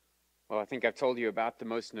Well, I think I've told you about the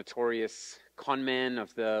most notorious con man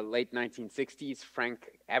of the late 1960s,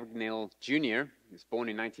 Frank Abagnale Jr. He was born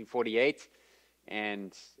in 1948,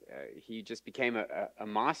 and he just became a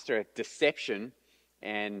master at deception,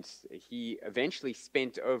 and he eventually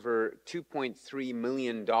spent over $2.3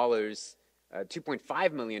 million,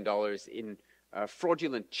 $2.5 million in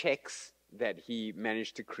fraudulent checks that he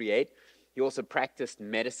managed to create. He also practiced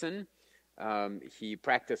medicine. He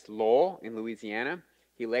practiced law in Louisiana.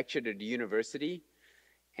 He lectured at a university,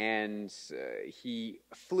 and he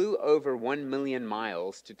flew over 1 million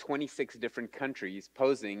miles to 26 different countries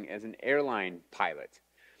posing as an airline pilot.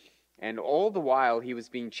 And all the while, he was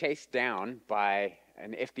being chased down by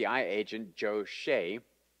an FBI agent, Joe Shea,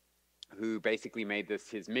 who basically made this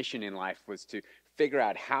his mission in life, was to figure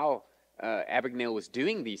out how Abagnale was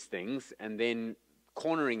doing these things and then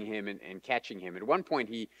cornering him and catching him. At one point,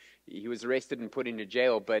 he was arrested and put into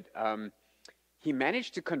jail, but he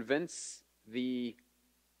managed to convince the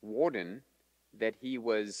warden that he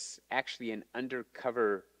was actually an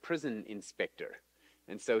undercover prison inspector.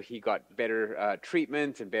 And so he got better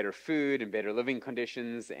treatment and better food and better living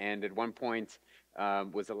conditions, and at one point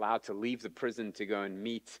was allowed to leave the prison to go and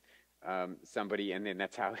meet somebody, and then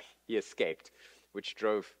that's how he escaped, which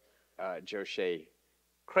drove Joe Shea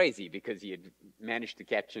crazy because he had managed to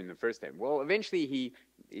capture him the first time. Well, eventually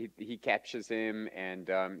he captures him, and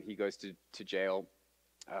he goes to jail,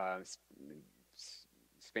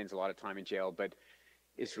 spends a lot of time in jail, but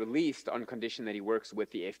is released on condition that he works with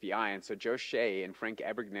the FBI. And so Joe Shea and Frank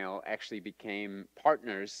Abagnale actually became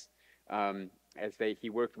partners as he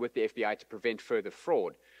worked with the FBI to prevent further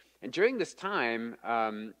fraud. And during this time,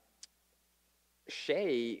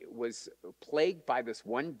 Shea was plagued by this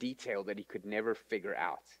one detail that he could never figure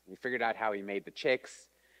out. He figured out how he made the checks.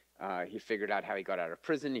 He figured out how he got out of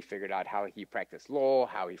prison. He figured out how he practiced law,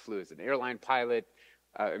 how he flew as an airline pilot,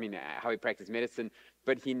 how he practiced medicine.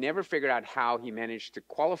 But he never figured out how he managed to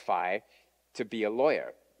qualify to be a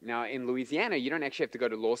lawyer. Now, in Louisiana, you don't actually have to go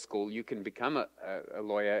to law school. You can become a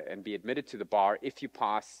lawyer and be admitted to the bar if you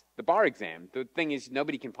pass the bar exam. The thing is,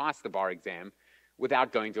 nobody can pass the bar exam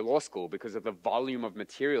without going to law school because of the volume of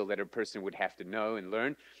material that a person would have to know and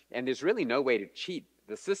learn. And there's really no way to cheat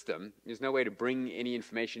the system. There's no way to bring any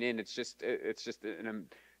information in. It's just an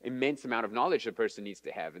immense amount of knowledge a person needs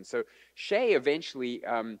to have. And so Shea eventually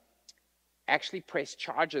actually pressed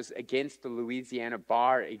charges against the Louisiana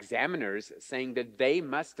bar examiners, saying that they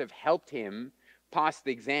must have helped him pass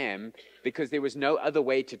the exam because there was no other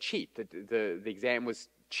way to cheat. The exam was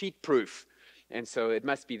cheat-proof. And so it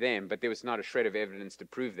must be them, but there was not a shred of evidence to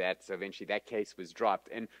prove that, so eventually that case was dropped.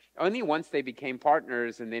 And only once they became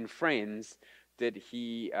partners and then friends did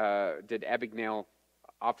Abagnale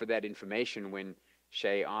offer that information when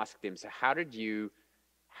Shea asked him, so how did you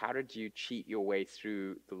cheat your way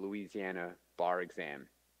through the Louisiana bar exam?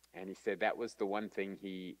 And he said that was the one thing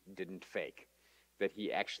he didn't fake, that he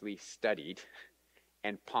actually studied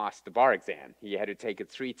and passed the bar exam. He had to take it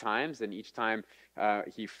 3 times, and each time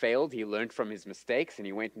he failed, he learned from his mistakes, and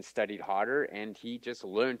he went and studied harder, and he just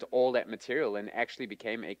learned all that material and actually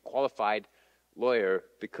became a qualified lawyer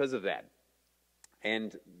because of that.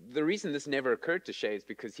 And the reason this never occurred to Shea is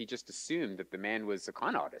because he just assumed that the man was a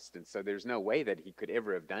con artist, and so there's no way that he could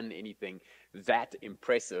ever have done anything that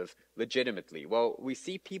impressive legitimately. Well, we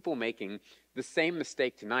see people making the same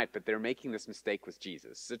mistake tonight, but they're making this mistake with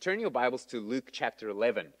Jesus. So turn your Bibles to Luke chapter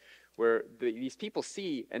 11, where these people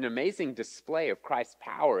see an amazing display of Christ's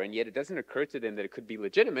power, and yet it doesn't occur to them that it could be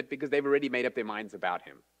legitimate because they've already made up their minds about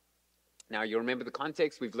him. Now, you'll remember the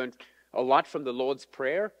context. We've learned a lot from the Lord's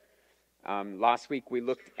Prayer. Last week we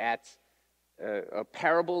looked at a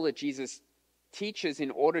parable that Jesus teaches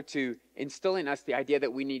in order to instill in us the idea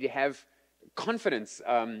that we need to have confidence,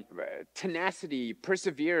 tenacity,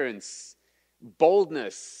 perseverance,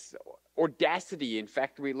 boldness, audacity. In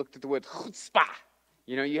fact, we looked at the word chutzpah.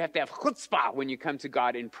 You know, you have to have chutzpah when you come to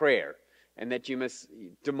God in prayer, and that you must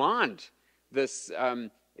demand this.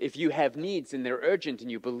 If you have needs and they're urgent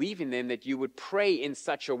and you believe in them, that you would pray in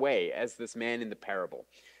such a way as this man in the parable.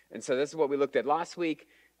 And so this is what we looked at last week.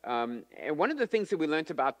 And one of the things that we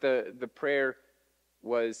learned about the prayer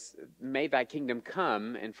was, may thy kingdom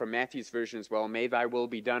come, and from Matthew's version as well, may thy will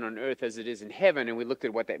be done on earth as it is in heaven. And we looked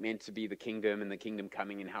at what that meant to be the kingdom and the kingdom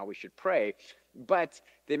coming and how we should pray. But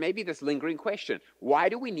there may be this lingering question. Why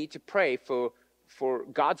do we need to pray for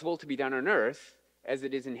God's will to be done on earth as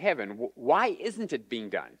it is in heaven? Why isn't it being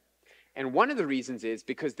done? And one of the reasons is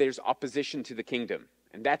because there's opposition to the kingdom.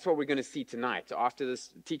 And that's what we're going to see tonight. So after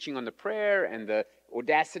this teaching on the prayer and the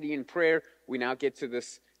audacity in prayer, we now get to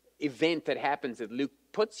this event that happens that Luke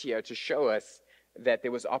puts here to show us that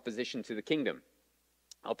there was opposition to the kingdom.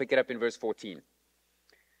 I'll pick it up in verse 14.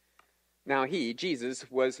 Now he, Jesus,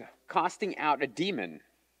 was casting out a demon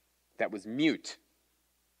that was mute.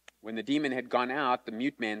 When the demon had gone out, the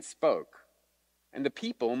mute man spoke, and the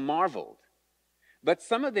people marveled. But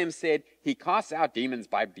some of them said, he casts out demons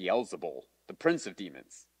by Beelzebul, the prince of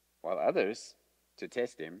demons, while others, to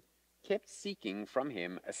test him, kept seeking from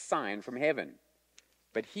him a sign from heaven.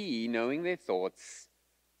 But he, knowing their thoughts,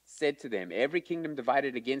 said to them, every kingdom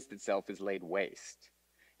divided against itself is laid waste,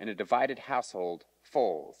 and a divided household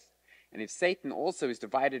falls. And if Satan also is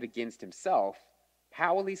divided against himself,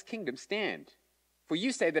 how will his kingdom stand? For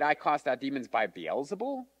you say that I cast out demons by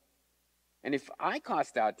Beelzebul? And if I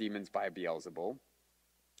cast out demons by Beelzebul,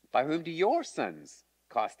 by whom do your sons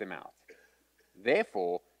cast them out?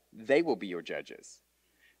 Therefore, they will be your judges.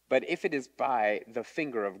 But if it is by the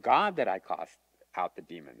finger of God that I cast out the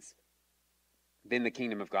demons, then the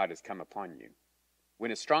kingdom of God has come upon you.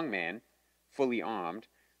 When a strong man, fully armed,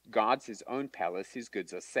 guards his own palace, his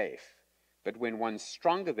goods are safe. But when one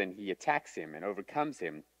stronger than he attacks him and overcomes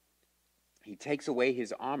him, he takes away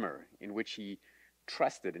his armor in which he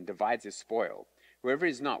trusted and divides his spoil. Whoever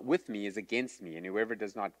is not with me is against me, and whoever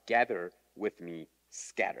does not gather with me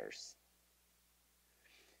scatters.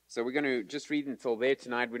 So we're going to just read until there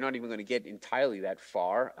tonight. We're not even going to get entirely that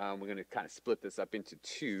far. We're going to kind of split this up into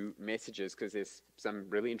two messages because there's some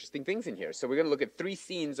really interesting things in here. So we're going to look at three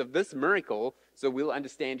scenes of this miracle so we'll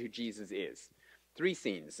understand who Jesus is. Three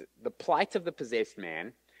scenes: the plight of the possessed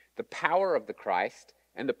man, the power of the Christ,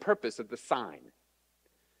 and the purpose of the sign.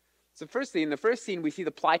 So firstly, in the first scene, we see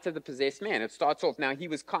the plight of the possessed man. It starts off, now he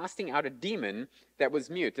was casting out a demon that was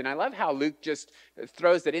mute. And I love how Luke just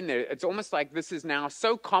throws that in there. It's almost like this is now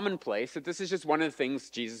so commonplace that this is just one of the things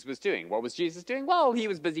Jesus was doing. What was Jesus doing? Well, he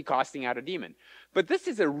was busy casting out a demon. But this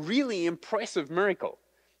is a really impressive miracle.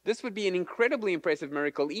 This would be an incredibly impressive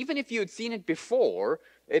miracle. Even if you had seen it before,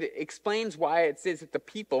 it explains why it says that the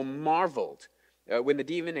people marveled. When the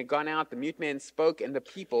demon had gone out, the mute man spoke, and the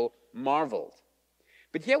people marveled.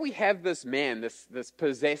 But here we have this man, this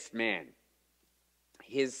possessed man.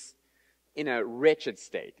 He's in a wretched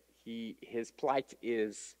state. His plight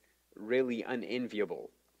is really unenviable.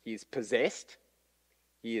 He's possessed.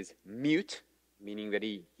 He is mute, meaning that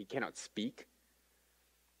he cannot speak.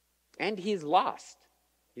 And he's lost.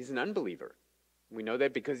 He's an unbeliever. We know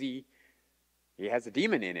that because he has a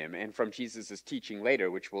demon in him. And from Jesus' teaching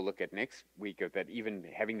later, which we'll look at next week, that even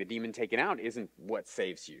having the demon taken out isn't what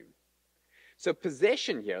saves you. So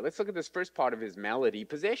possession here, let's look at this first part of his malady.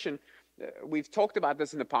 Possession, we've talked about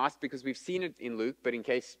this in the past because we've seen it in Luke, but in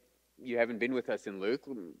case you haven't been with us in Luke,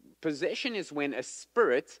 possession is when a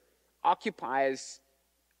spirit occupies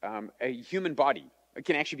a human body. It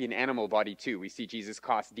can actually be an animal body too. We see Jesus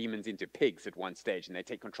cast demons into pigs at one stage, and they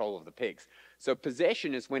take control of the pigs. So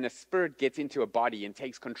possession is when a spirit gets into a body and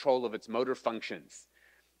takes control of its motor functions.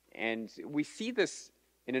 And we see this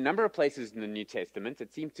in a number of places in the New Testament.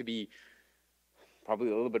 It seems to be probably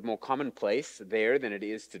a little bit more commonplace there than it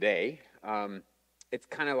is today. It's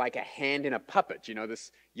kind of like a hand in a puppet. You know,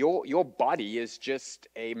 your body is just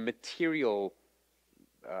a material,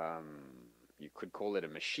 you could call it a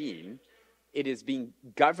machine. It is being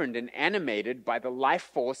governed and animated by the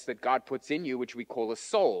life force that God puts in you, which we call a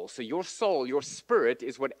soul. So your soul, your spirit,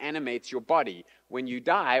 is what animates your body. When you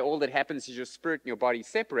die, all that happens is your spirit and your body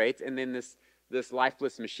separate, and then this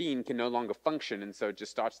lifeless machine can no longer function, and so it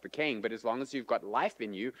just starts decaying. But as long as you've got life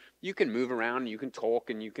in you, you can move around, you can talk,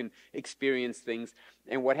 and you can experience things.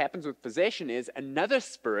 And what happens with possession is another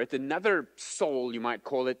spirit, another soul, you might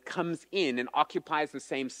call it, comes in and occupies the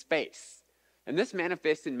same space. And this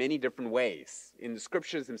manifests in many different ways. In the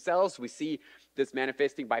scriptures themselves, we see this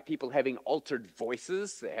manifesting by people having altered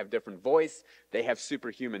voices. They have different voice. They have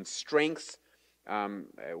superhuman strengths.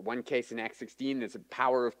 One case in Acts 16, there's a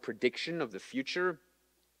power of prediction of the future.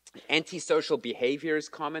 Antisocial behavior is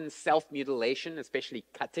common. Self-mutilation, especially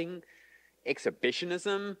cutting.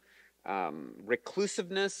 Exhibitionism.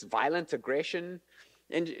 Reclusiveness. Violent aggression.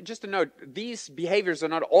 And just a note, these behaviors are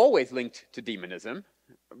not always linked to demonism,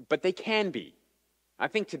 but they can be. I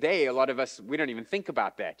think today, a lot of us, we don't even think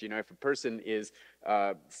about that. You know, if a person is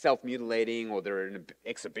self-mutilating, or they're an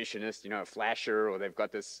exhibitionist, you know, a flasher, or they've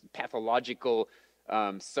got this pathological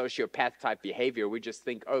sociopath-type behavior, we just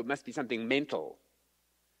think, oh, it must be something mental.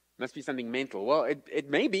 It must be something mental. Well, it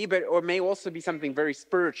may be, but or it may also be something very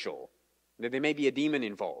spiritual. That there may be a demon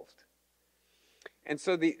involved. And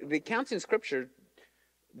so the accounts in Scripture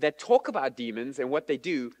that talk about demons and what they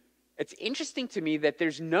do, it's interesting to me that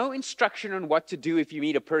there's no instruction on what to do if you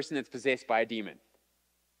meet a person that's possessed by a demon.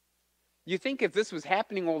 You think if this was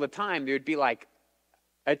happening all the time, there would be like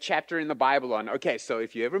a chapter in the Bible on, okay, so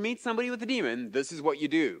if you ever meet somebody with a demon, this is what you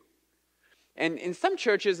do. And in some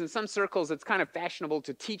churches, in some circles, it's kind of fashionable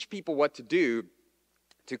to teach people what to do,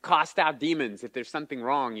 to cast out demons. If there's something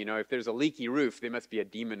wrong, if there's a leaky roof, there must be a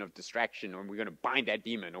demon of distraction, or we're going to bind that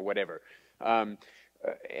demon, or whatever.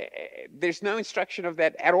 There's no instruction of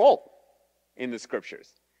that at all in the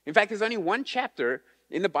scriptures. In fact, there's only one chapter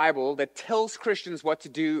in the Bible that tells Christians what to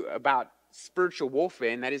do about spiritual warfare,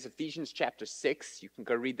 and that is Ephesians chapter 6. You can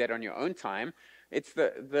go read that on your own time. It's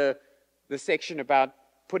the section about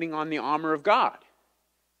putting on the armor of God,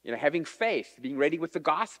 having faith, being ready with the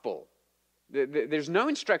gospel. There's no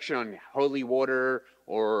instruction on holy water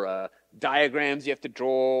or diagrams you have to draw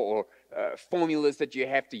or formulas that you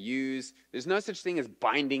have to use. There's no such thing as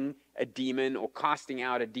binding a demon or casting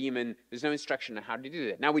out a demon. There's no instruction on how to do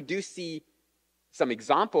that. Now, we do see some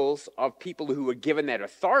examples of people who were given that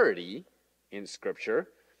authority in Scripture.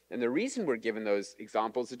 And the reason we're given those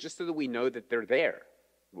examples is just so that we know that they're there.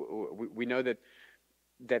 We know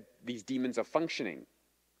that these demons are functioning.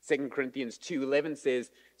 2 Corinthians 2:11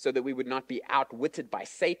 says, so that we would not be outwitted by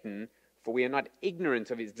Satan, for we are not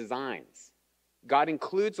ignorant of his designs. God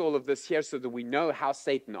includes all of this here so that we know how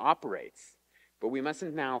Satan operates. But we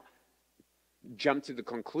mustn't now jump to the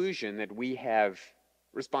conclusion that we have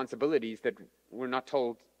responsibilities that we're not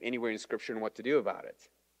told anywhere in Scripture and what to do about it.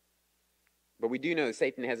 But we do know that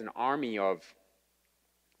Satan has an army of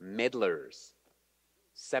meddlers,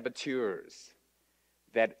 saboteurs,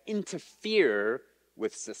 that interfere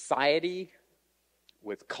with society,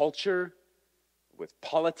 with culture, with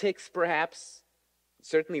politics perhaps,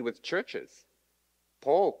 certainly with churches.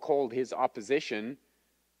 Paul called his opposition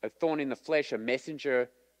a thorn in the flesh, a messenger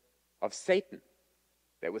of Satan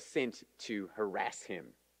that was sent to harass him.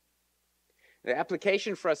 The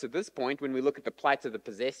application for us at this point, when we look at the plight of the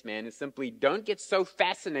possessed man, is simply don't get so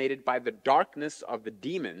fascinated by the darkness of the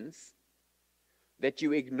demons that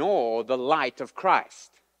you ignore the light of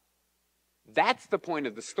Christ. That's the point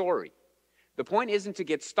of the story. The point isn't to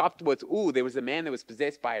get stopped with, there was a man that was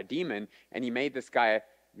possessed by a demon, and he made this guy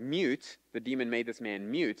mute. The demon made this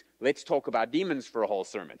man mute. Let's talk about demons for a whole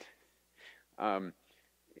sermon.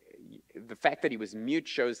 The fact that he was mute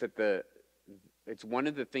shows that it's one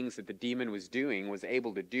of the things that the demon was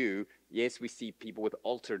able to do. Yes, we see people with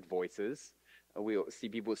altered voices. We see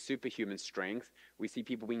people with superhuman strength. We see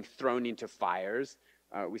people being thrown into fires.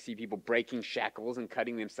 We see people breaking shackles and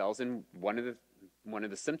cutting themselves. And one of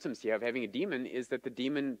the symptoms here of having a demon is that the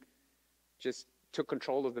demon just took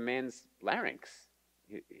control of the man's larynx,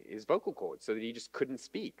 his vocal cords, so that he just couldn't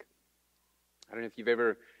speak. I don't know if you've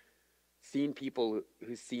ever seen people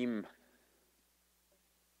who seem...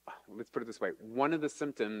 Let's put it this way. One of the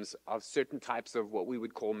symptoms of certain types of what we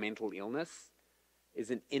would call mental illness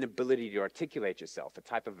is an inability to articulate yourself, a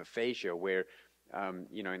type of aphasia where,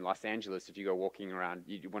 in Los Angeles, if you go walking around,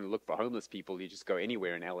 you want to look for homeless people, you just go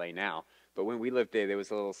anywhere in LA now. But when we lived there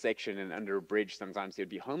was a little section, and under a bridge, sometimes there'd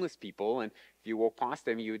be homeless people, and if you walk past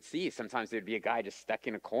them, you would see sometimes there'd be a guy just stuck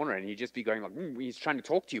in a corner, and he'd just be going like, he's trying to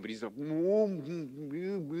talk to you, but he's like,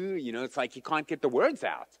 it's like he can't get the words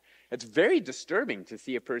out. It's very disturbing to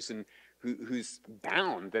see a person who's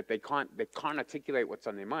bound, that they can't articulate what's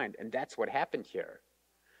on their mind, and that's what happened here.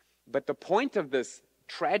 But the point of this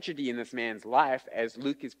tragedy in this man's life, as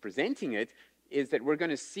Luke is presenting it, is that we're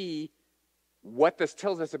going to see what this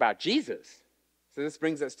tells us about Jesus. So this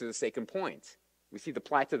brings us to the second point. We see the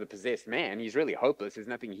plight of the possessed man. He's really hopeless. There's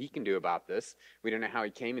nothing he can do about this. We don't know how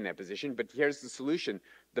he came in that position, but here's the solution: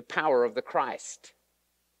 the power of the Christ.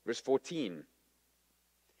 Verse 14.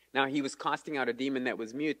 Now he was casting out a demon that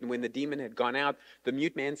was mute, and when the demon had gone out, the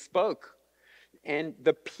mute man spoke. And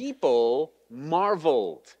the people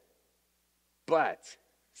marveled. But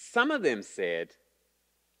some of them said,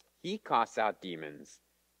 he casts out demons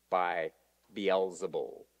by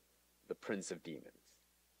Beelzebul, the prince of demons.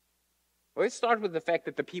 Well, let's start with the fact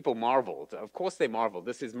that the people marveled. Of course they marveled.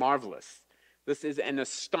 This is marvelous. This is an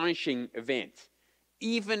astonishing event.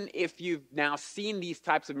 Even if you've now seen these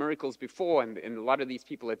types of miracles before, and a lot of these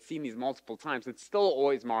people had seen these multiple times, it's still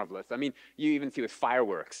always marvelous. I mean, you even see with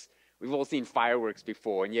fireworks. We've all seen fireworks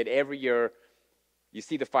before, and yet every year you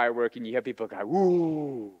see the firework and you hear people go,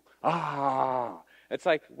 "Ooh, ah." It's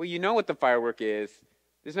like, well, you know what the firework is.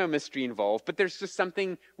 There's no mystery involved, but there's just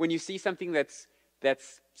something, when you see something that's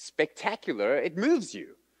spectacular, it moves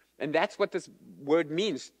you. And that's what this word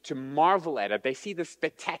means, to marvel at it. They see this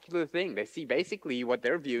spectacular thing. They see basically what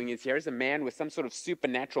they're viewing is, here's a man with some sort of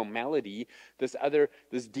supernatural malady, this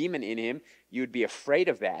demon in him. You'd be afraid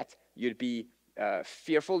of that. You'd be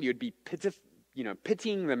fearful. You'd be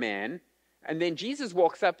pitying the man. And then Jesus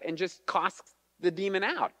walks up and just casts the demon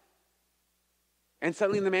out. And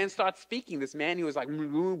suddenly the man starts speaking. This man who was like,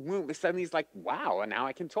 suddenly he's like, wow, and now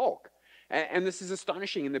I can talk. And this is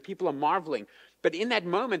astonishing, and the people are marveling. But in that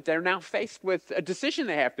moment, they're now faced with a decision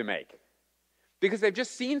they have to make, because they've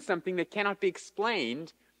just seen something that cannot be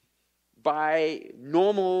explained by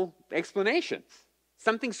normal explanations.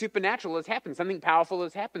 Something supernatural has happened. Something powerful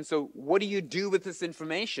has happened. So what do you do with this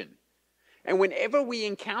information? And whenever we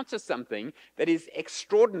encounter something that is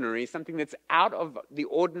extraordinary, something that's out of the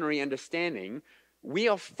ordinary understanding, we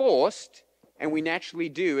are forced, and we naturally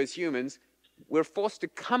do as humans, we're forced to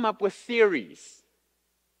come up with theories.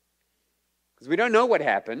 Because we don't know what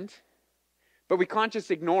happened, but we can't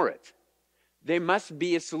just ignore it. There must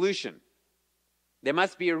be a solution. There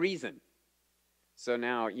must be a reason. So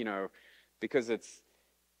now, because it's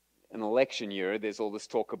an election year, there's all this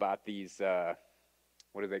talk about these,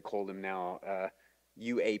 what do they call them now?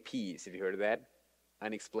 UAPs. Have you heard of that?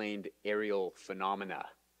 Unexplained aerial phenomena.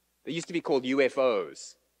 They used to be called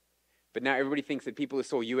UFOs. But now everybody thinks that people who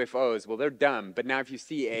saw UFOs, well, they're dumb. But now if you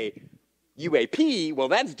see a UAP, well,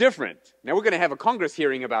 that's different. Now we're going to have a Congress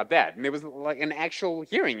hearing about that. And there was like an actual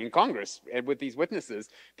hearing in Congress with these witnesses,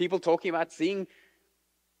 people talking about seeing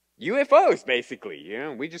UFOs, basically.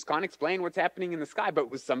 We just can't explain what's happening in the sky,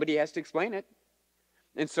 but somebody has to explain it.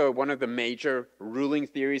 And so one of the major ruling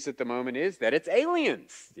theories at the moment is that it's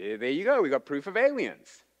aliens. Yeah, there you go. We got proof of aliens.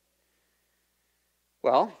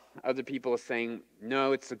 Well, other people are saying,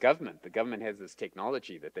 no, it's the government. The government has this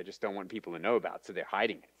technology that they just don't want people to know about, so they're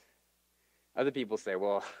hiding it. Other people say,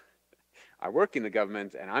 well, I work in the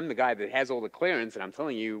government, and I'm the guy that has all the clearance, and I'm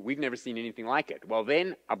telling you, we've never seen anything like it. Well,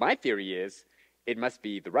 then, my theory is, it must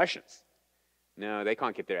be the Russians. No, they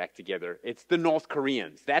can't get their act together. It's the North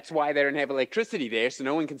Koreans. That's why they don't have electricity there, so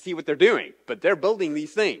no one can see what they're doing. But they're building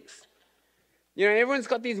these things. Everyone's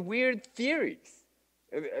got these weird theories.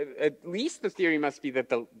 At least the theory must be that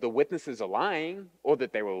the witnesses are lying, or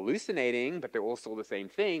that they were hallucinating, but they're all still the same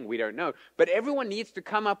thing. We don't know. But everyone needs to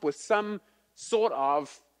come up with some sort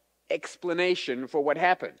of explanation for what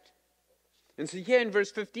happened. And so here in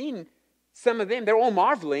verse 15, some of them, they're all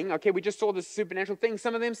marveling. Okay, we just saw this supernatural thing.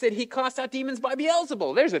 Some of them said, he cast out demons by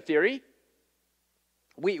Beelzebul. There's a theory.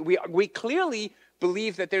 We clearly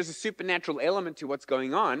believe that there's a supernatural element to what's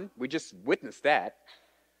going on. We just witnessed that.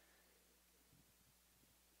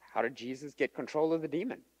 How did Jesus get control of the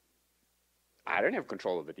demon? I don't have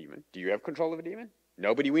control of the demon. Do you have control of a demon?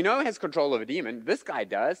 Nobody we know has control of a demon. This guy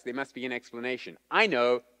does. There must be an explanation. I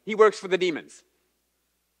know. He works for the demons.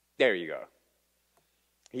 There you go.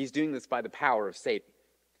 He's doing this by the power of Satan.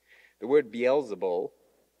 The word Beelzebul,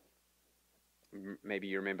 maybe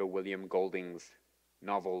you remember William Golding's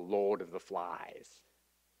novel Lord of the Flies.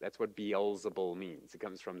 That's what Beelzebul means. It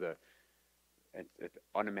comes from the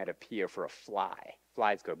onomatopoeia for a fly.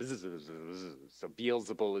 Flies go bzz, bzz, bzz. So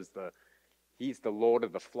Beelzebul he's the Lord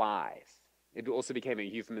of the Flies. It also became a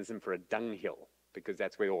euphemism for a dunghill, because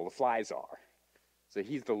that's where all the flies are. So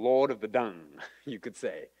he's the Lord of the dung, you could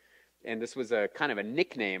say. And this was a kind of a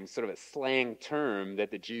nickname, sort of a slang term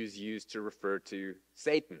that the Jews used to refer to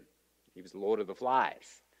Satan. He was the Lord of the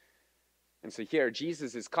Flies. And so here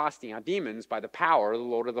Jesus is casting out demons by the power of the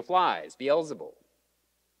Lord of the Flies, Beelzebul.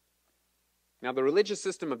 Now, the religious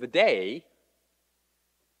system of the day,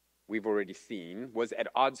 we've already seen, was at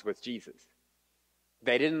odds with Jesus.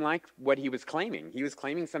 They didn't like what he was claiming. He was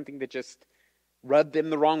claiming something that just rubbed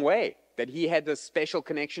them the wrong way, that he had this special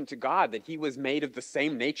connection to God, that he was made of the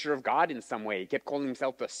same nature of God in some way. He kept calling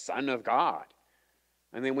himself the Son of God.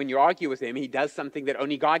 And then when you argue with him, he does something that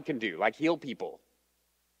only God can do, like heal people,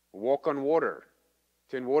 walk on water,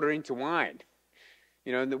 turn water into wine.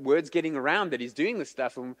 And the word's getting around that he's doing this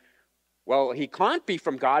stuff, and well, he can't be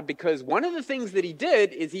from God, because one of the things that he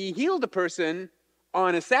did is he healed a person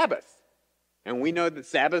on a Sabbath. And we know that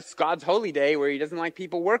Sabbath's God's holy day where he doesn't like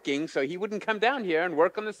people working, so he wouldn't come down here and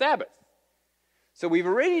work on the Sabbath. So we've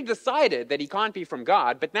already decided that he can't be from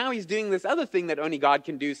God, but now he's doing this other thing that only God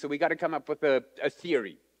can do, so we got to come up with a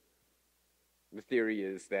theory. The theory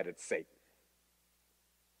is that it's Satan.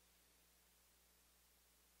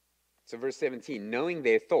 So verse 17, knowing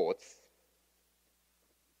their thoughts,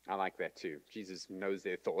 I like that too. Jesus knows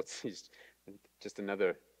their thoughts. He's just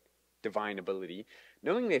another divine ability.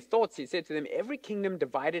 Knowing their thoughts, he said to them, every kingdom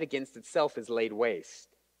divided against itself is laid waste,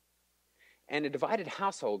 and a divided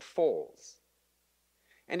household falls.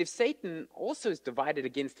 And if Satan also is divided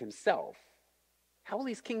against himself, how will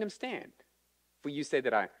his kingdom stand? For you say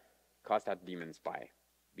that I cast out demons by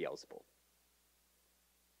Beelzebul.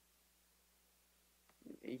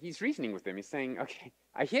 He's reasoning with them. He's saying, okay,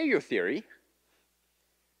 I hear your theory,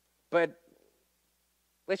 but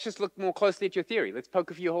let's just look more closely at your theory. Let's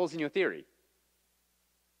poke a few holes in your theory.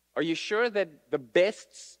 Are you sure that the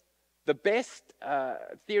best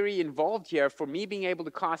theory involved here for me being able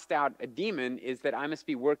to cast out a demon is that I must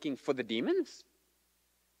be working for the demons?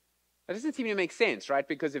 That doesn't seem to make sense, right?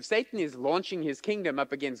 Because if Satan is launching his kingdom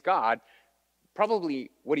up against God,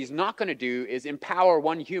 probably what he's not going to do is empower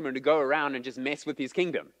one human to go around and just mess with his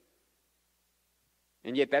kingdom.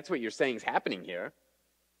 And yet that's what you're saying is happening here.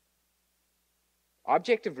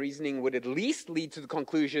 Objective reasoning would at least lead to the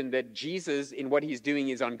conclusion that Jesus, in what he's doing,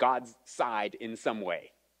 is on God's side in some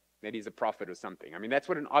way, that he's a prophet or something. I mean, that's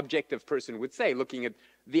what an objective person would say, looking at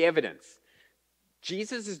the evidence.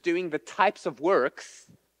 Jesus is doing the types of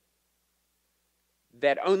works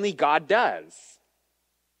that only God does.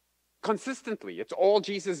 Consistently, it's all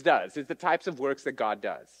Jesus does. It's the types of works that God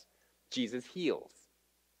does. Jesus heals.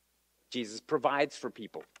 Jesus provides for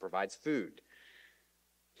people, provides food.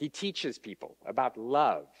 He teaches people about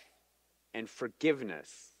love and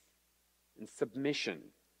forgiveness and submission.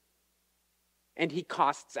 And he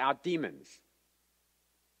casts out demons.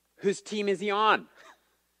 Whose team is he on?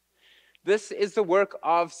 This is the work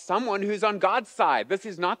of someone who's on God's side. This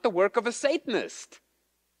is not the work of a Satanist.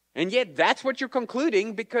 And yet that's what you're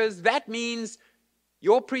concluding, because that means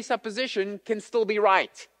your presupposition can still be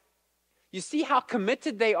right. You see how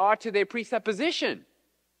committed they are to their presupposition.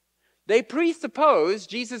 They presuppose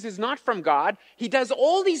Jesus is not from God. He does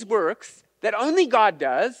all these works that only God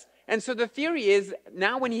does. And so the theory is,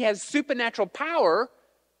 now when he has supernatural power,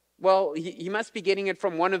 well, he must be getting it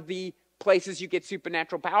from one of the places you get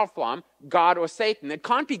supernatural power from, God or Satan. It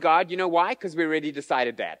can't be God. You know why? Because we already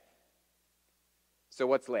decided that. So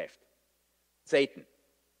what's left? Satan.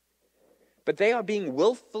 But they are being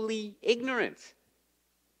willfully ignorant.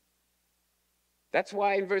 That's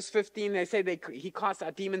why in verse 15 they say he casts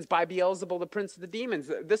out demons by Beelzebul, the prince of the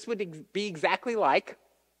demons. This would be exactly like,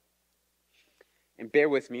 and bear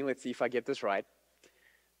with me, let's see if I get this right,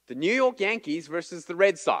 the New York Yankees versus the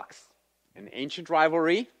Red Sox, an ancient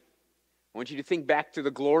rivalry. I want you to think back to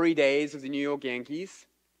the glory days of the New York Yankees,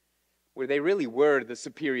 where they really were the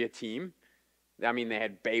superior team. I mean, they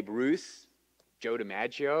had Babe Ruth, Joe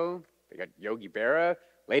DiMaggio, they got Yogi Berra.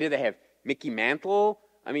 Later they have Mickey Mantle.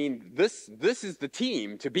 I mean, this is the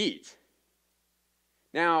team to beat.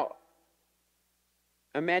 Now,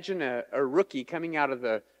 imagine a rookie coming out of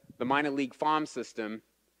the minor league farm system,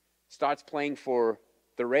 starts playing for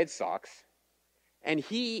the Red Sox, and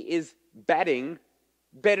he is batting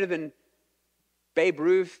better than Babe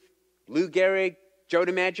Ruth, Lou Gehrig, Joe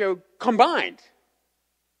DiMaggio combined.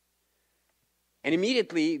 And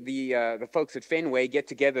immediately the folks at Fenway get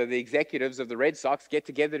together, the executives of the Red Sox get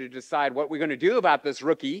together to decide what we're going to do about this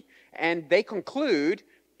rookie. And they conclude,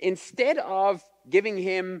 instead of giving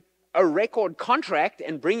him a record contract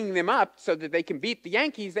and bringing them up so that they can beat the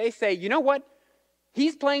Yankees, they say, you know what?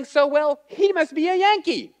 He's playing so well, he must be a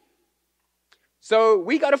Yankee. So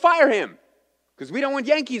we got to fire him because we don't want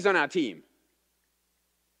Yankees on our team.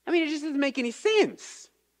 I mean, it just doesn't make any sense.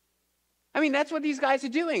 I mean, that's what these guys are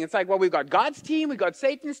doing. It's like, well, we've got God's team, we've got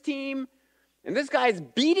Satan's team, and this guy's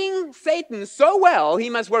beating Satan so well, he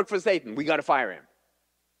must work for Satan. We got to fire him.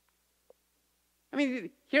 I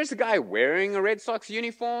mean, here's a guy wearing a Red Sox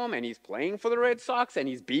uniform, and he's playing for the Red Sox, and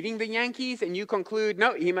he's beating the Yankees, and you conclude,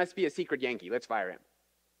 no, he must be a secret Yankee. Let's fire him.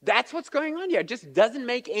 That's what's going on here. It just doesn't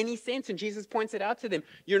make any sense, and Jesus points it out to them.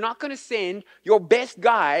 You're not going to send your best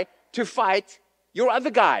guy to fight your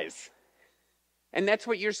other guys. And that's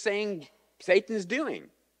what you're saying Satan's doing.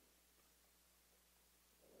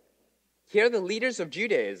 Here the leaders of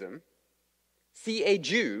Judaism see a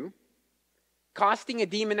Jew casting a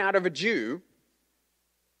demon out of a Jew,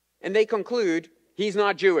 and they conclude he's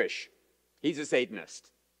not Jewish. He's a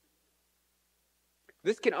Satanist.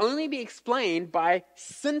 This can only be explained by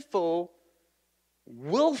sinful,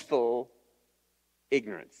 willful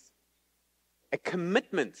ignorance. A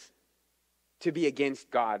commitment to be against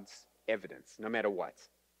God's evidence, no matter what.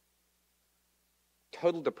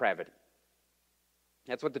 Total depravity.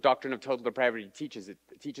 That's what the doctrine of total depravity teaches. It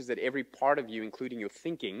teaches that every part of you, including your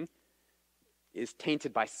thinking, is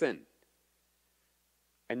tainted by sin.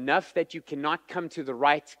 Enough that you cannot come to the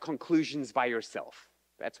right conclusions by yourself.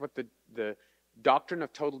 That's what the doctrine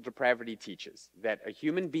of total depravity teaches. That a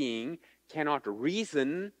human being cannot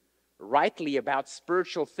reason rightly about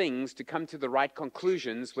spiritual things to come to the right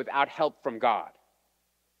conclusions without help from God.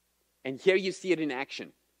 And here you see it in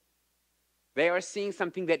action. They are seeing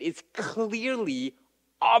something that is clearly,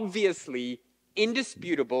 obviously,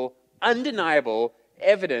 indisputable, undeniable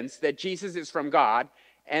evidence that Jesus is from God,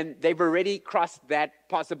 and they've already crossed that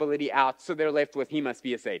possibility out, so they're left with, he must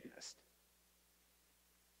be a Satanist.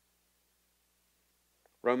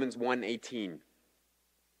 Romans 1:18.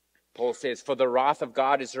 Paul says, "For the wrath of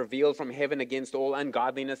God is revealed from heaven against all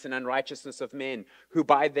ungodliness and unrighteousness of men, who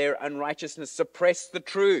by their unrighteousness suppress the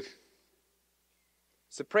truth."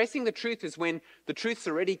 Suppressing the truth is when the truth's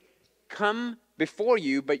already come before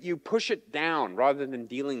you, but you push it down rather than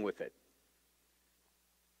dealing with it.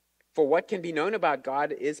 For what can be known about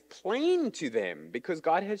God is plain to them, because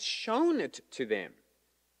God has shown it to them.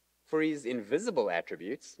 For his invisible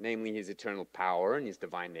attributes, namely his eternal power and his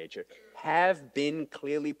divine nature, have been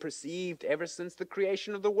clearly perceived ever since the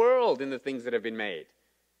creation of the world in the things that have been made.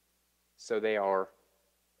 So they are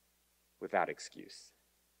without excuse.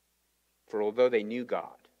 For although they knew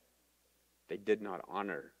God, they did not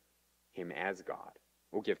honor him as God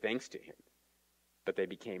or give thanks to him, but they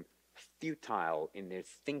became futile in their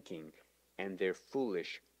thinking, and their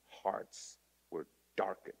foolish hearts were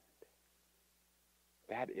darkened.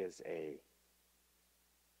 That is a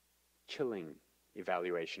chilling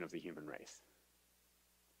evaluation of the human race.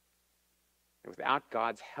 Without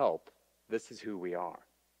God's help, this is who we are.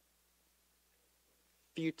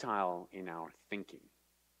 Futile in our thinking.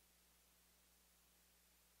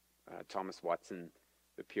 Thomas Watson,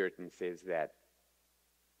 the Puritan, says that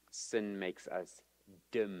sin makes us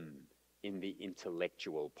dim in the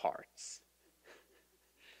intellectual parts.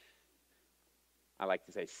 I like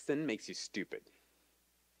to say sin makes you stupid.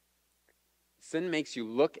 Sin makes you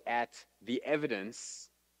look at the evidence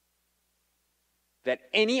that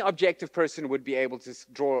any objective person would be able to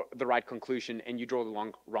draw the right conclusion, and you draw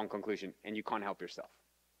the wrong conclusion, and you can't help yourself.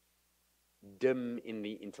 Dim in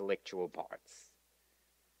the intellectual parts.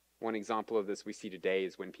 One example of this we see today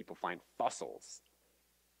is when people find fossils.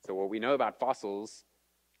 So what we know about fossils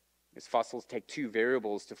is fossils take two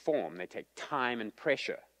variables to form. They take time and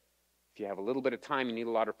pressure. If you have a little bit of time, you need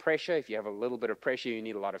a lot of pressure. If you have a little bit of pressure, you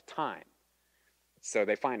need a lot of time. So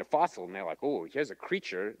they find a fossil, and they're like, oh, here's a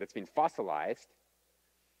creature that's been fossilized.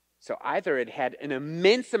 So either it had an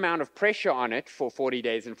immense amount of pressure on it for 40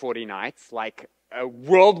 days and 40 nights, like a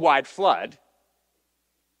worldwide flood,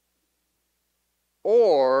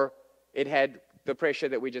 or it had the pressure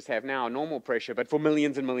that we just have now, normal pressure, but for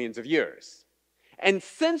millions and millions of years. And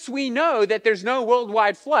since we know that there's no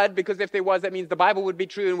worldwide flood, because if there was, that means the Bible would be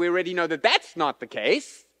true, and we already know that that's not the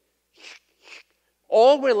case,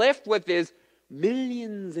 all we're left with is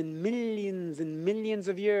millions and millions and millions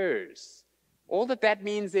of years. All that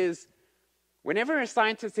means is, whenever a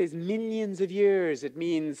scientist says millions of years, it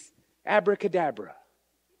means abracadabra.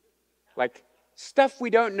 Like, stuff we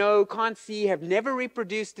don't know, can't see, have never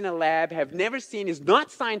reproduced in a lab, have never seen, is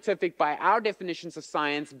not scientific by our definitions of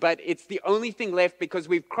science, but it's the only thing left because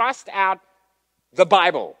we've crossed out the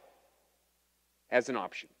Bible as an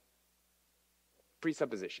option.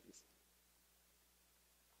 Presuppositions.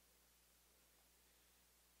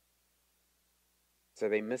 So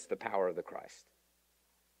they miss the power of the Christ.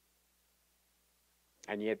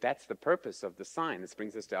 And yet that's the purpose of the sign. This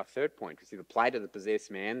brings us to our third point. We see the plight of the possessed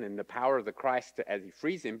man and the power of the Christ as he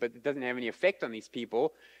frees him, but it doesn't have any effect on these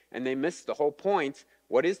people, and they miss the whole point.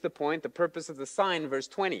 What is the point? The purpose of the sign, verse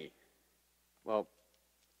 20. Well,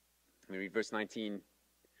 let me read verse 19.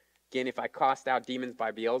 Again, if I cast out demons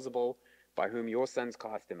by Beelzebul, by whom your sons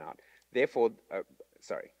cast them out.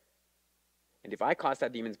 And if I cast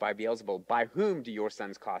out demons by Beelzebul, by whom do your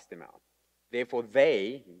sons cast them out? Therefore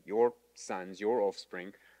they, your sons, your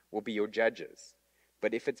offspring, will be your judges.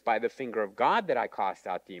 But if it's by the finger of God that I cast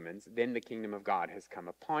out demons, then the kingdom of God has come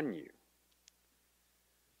upon you.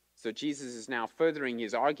 So Jesus is now furthering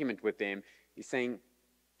his argument with them. He's saying,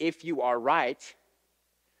 if you are right,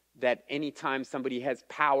 that anytime somebody has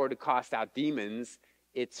power to cast out demons,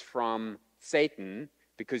 it's from Satan,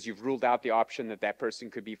 because you've ruled out the option that that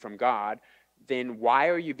person could be from God, then why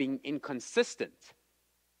are you being inconsistent?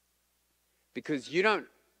 Because you don't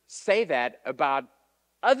say that about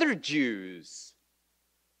other Jews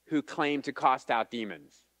who claim to cast out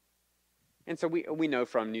demons. And so we know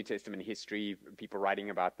from New Testament history, people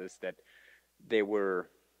writing about this, that there were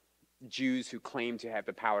Jews who claimed to have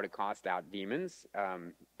the power to cast out demons.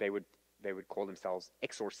 They would call themselves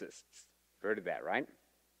exorcists. You've heard of that, right?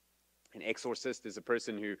 An exorcist is a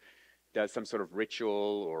person who does some sort of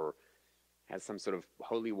ritual or has some sort of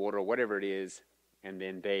holy water or whatever it is, and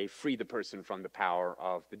then they free the person from the power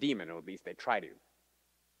of the demon, or at least they try to.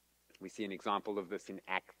 We see an example of this in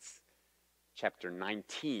Acts chapter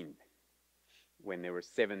 19, when there were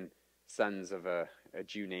 7 sons of a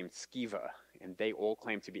Jew named Sceva, and they all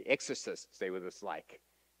claimed to be exorcists. They were this like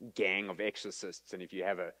gang of exorcists, and if you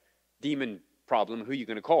have a demon problem, who are you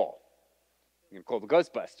going to call? You're going to call the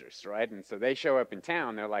Ghostbusters, right? And so they show up in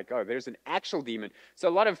town, they're like, oh, there's an actual demon. So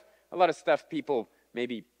a lot of stuff, people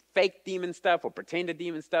maybe fake demon stuff or pretend to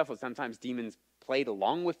demon stuff, or sometimes demons played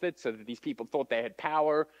along with it so that these people thought they had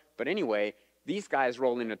power. But anyway, these guys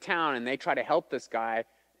roll into town and they try to help this guy,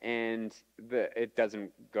 and it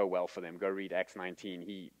doesn't go well for them. Go read Acts 19.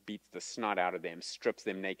 He beats the snot out of them, strips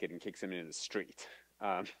them naked, and kicks them into the street.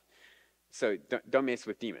 So don't mess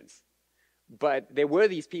with demons. But there were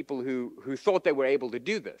these people who thought they were able to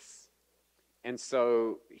do this. And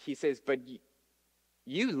so he says, but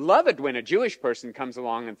you love it when a Jewish person comes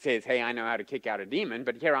along and says, hey, I know how to kick out a demon,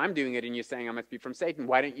 but here I'm doing it and you're saying I must be from Satan.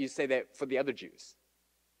 Why don't you say that for the other Jews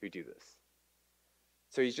who do this?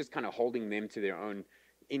 So he's just kind of holding them to their own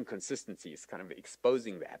inconsistencies, kind of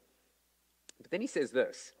exposing that. But then he says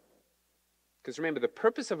this, because remember, the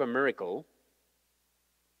purpose of a miracle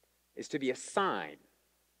is to be a sign,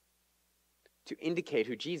 to indicate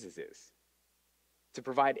who Jesus is, to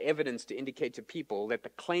provide evidence to indicate to people that the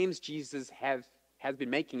claims Jesus has been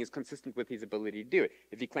making is consistent with his ability to do it.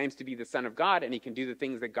 If he claims to be the Son of God and he can do the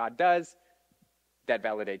things that God does, that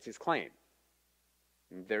validates his claim.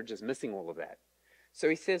 And they're just missing all of that. So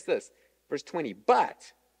he says this, verse 20,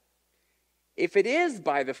 but if it is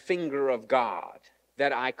by the finger of God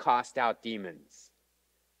that I cast out demons,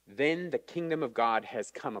 then the kingdom of God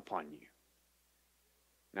has come upon you.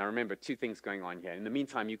 Now remember, two things going on here. In the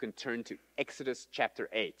meantime, you can turn to Exodus chapter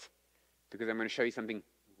 8, because I'm going to show you something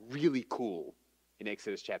really cool in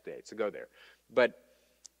Exodus chapter 8. So go there. But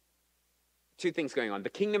two things going on. The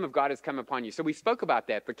kingdom of God has come upon you. So we spoke about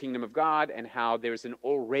that, the kingdom of God, and how there's an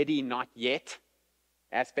already not yet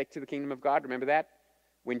aspect to the kingdom of God. Remember that?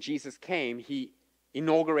 When Jesus came, he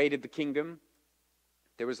inaugurated the kingdom.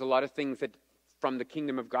 There was a lot of things that from the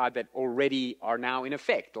kingdom of God that already are now in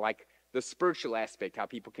effect, like the spiritual aspect, how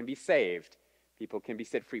people can be saved. People can be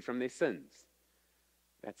set free from their sins.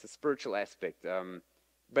 That's the spiritual aspect.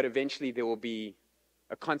 But eventually there will be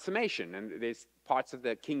a consummation, and there's parts of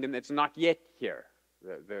the kingdom that's not yet here.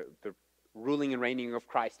 The ruling and reigning of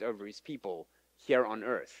Christ over his people here on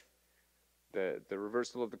earth. The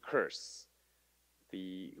reversal of the curse.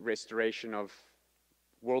 The restoration of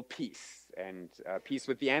world peace and peace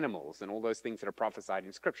with the animals and all those things that are prophesied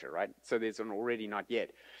in Scripture, right? So there's an already not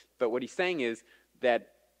yet. But what he's saying is that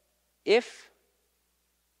if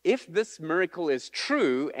this miracle is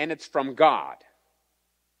true and it's from God,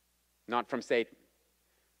 not from Satan,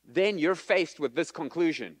 then you're faced with this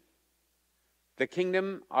conclusion. The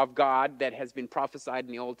kingdom of God that has been prophesied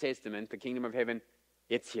in the Old Testament, the kingdom of heaven,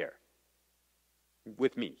 it's here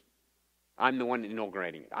with me. I'm the one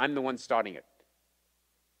inaugurating it. I'm the one starting it.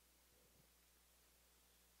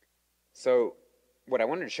 So what I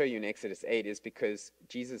wanted to show you in Exodus 8 is because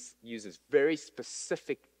Jesus uses very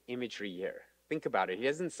specific imagery here. Think about it. He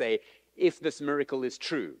doesn't say, if this miracle is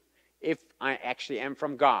true, if I actually am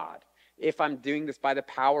from God, if I'm doing this by the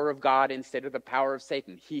power of God instead of the power of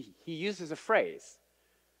Satan. He uses a phrase.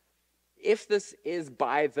 If this is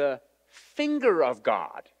by the finger of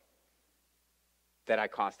God that I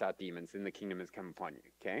cast out demons, then the kingdom has come upon you.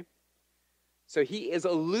 Okay? So he is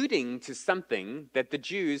alluding to something that the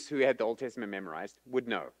Jews who had the Old Testament memorized would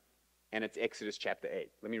know. And it's Exodus chapter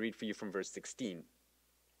 8. Let me read for you from verse 16.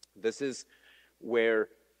 This is where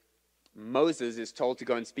Moses is told to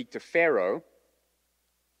go and speak to Pharaoh,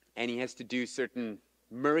 and he has to do certain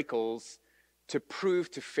miracles to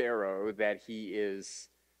prove to Pharaoh that he is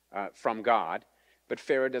from God. But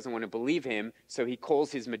Pharaoh doesn't want to believe him, so he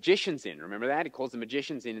calls his magicians in. Remember that? He calls the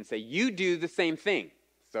magicians in and say, you do the same thing.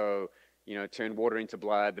 So, turn water into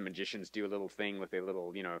blood. The magicians do a little thing with their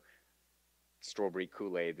little, strawberry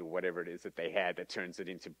Kool-Aid or whatever it is that they had that turns it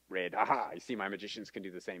into red. Aha, you see, my magicians can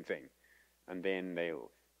do the same thing. And then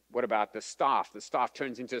what about the staff? The staff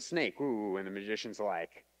turns into a snake. Ooh, and the magician's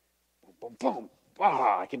like, boom, boom, boom.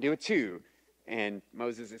 Ah, I can do it too. And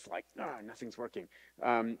Moses is like, nothing's working.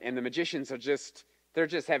 And the magicians they're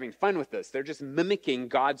just having fun with this. They're just mimicking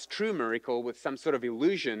God's true miracle with some sort of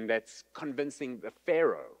illusion that's convincing the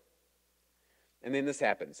Pharaoh. And then this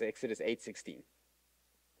happens, Exodus 8:16.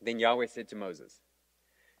 Then Yahweh said to Moses,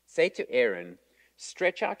 say to Aaron,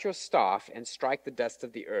 stretch out your staff and strike the dust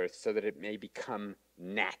of the earth so that it may become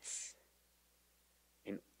gnats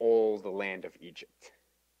in all the land of Egypt.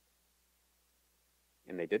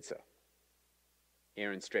 And they did so.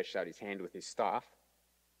 Aaron stretched out his hand with his staff,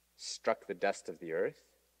 struck the dust of the earth,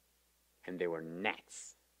 and there were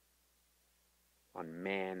gnats on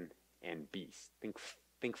man and beast.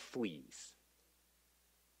 Think fleas.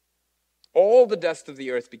 All the dust of the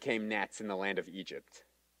earth became gnats in the land of Egypt.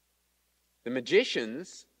 The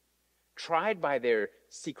magicians tried by their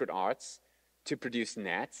secret arts to produce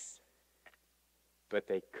gnats, but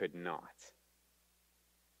they could not.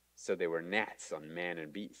 So there were gnats on man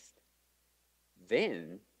and beast.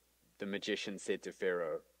 Then the magician said to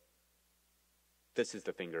Pharaoh, This is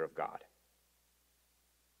the finger of God.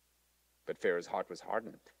 But Pharaoh's heart was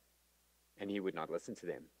hardened, and he would not listen to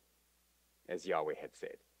them, as Yahweh had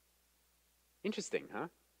said. Interesting, huh?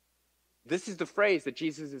 This is the phrase that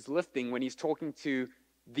Jesus is lifting when he's talking to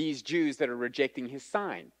these Jews that are rejecting his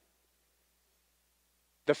sign.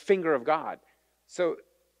 The finger of God. So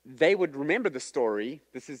they would remember the story.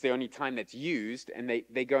 This is the only time that's used. And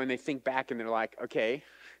they go and they think back and they're like, okay,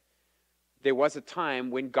 there was a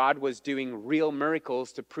time when God was doing real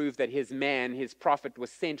miracles to prove that his man, his prophet,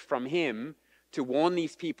 was sent from him to warn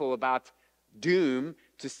these people about doom,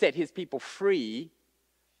 to set his people free.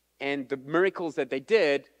 And the miracles that they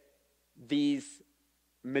did, these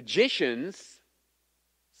magicians,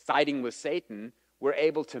 siding with Satan, were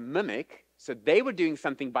able to mimic. So they were doing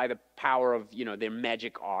something by the power of, their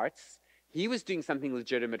magic arts. He was doing something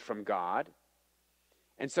legitimate from God.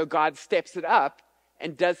 And so God steps it up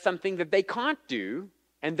and does something that they can't do.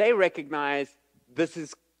 And they recognize this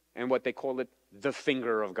is, and what they call it, the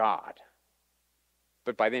finger of God.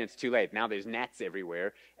 But by then it's too late. Now there's gnats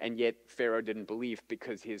everywhere. And yet Pharaoh didn't believe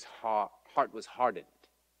because his heart was hardened.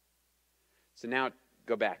 So now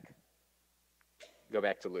go back. Go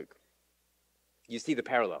back to Luke. You see the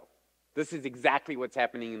parallel. This is exactly what's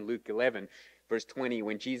happening in Luke 11, verse 20,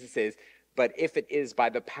 when Jesus says, but if it is by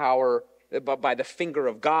the finger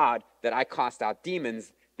of God that I cast out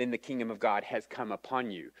demons, then the kingdom of God has come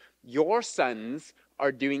upon you. Your sons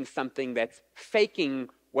are doing something that's faking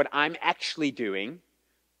what I'm actually doing.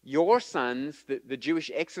 Your sons, the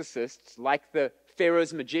Jewish exorcists, like the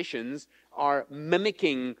Pharaoh's magicians, are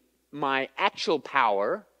mimicking my actual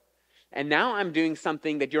power. And now I'm doing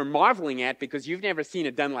something that you're marveling at because you've never seen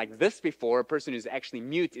it done like this before. A person who's actually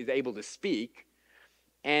mute is able to speak.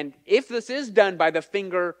 And if this is done by the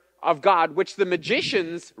finger of God, which the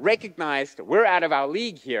magicians recognized, we're out of our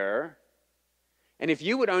league here. And if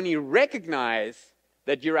you would only recognize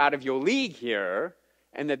that you're out of your league here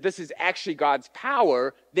and that this is actually God's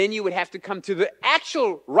power, then you would have to come to the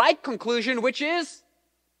actual right conclusion, which is,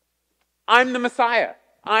 I'm the Messiah.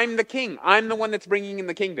 I'm the king. I'm the one that's bringing in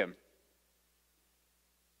the kingdom.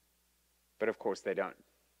 But of course they don't.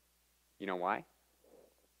 You know why?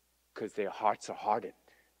 Because their hearts are hardened.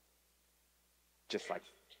 Just like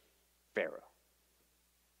Pharaoh.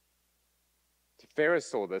 So Pharaoh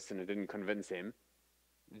saw this and it didn't convince him.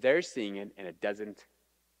 They're seeing it and it doesn't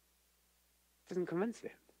convince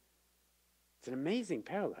them. It's an amazing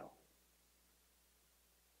parallel.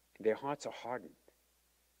 Their hearts are hardened.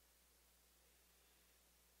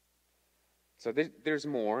 So there's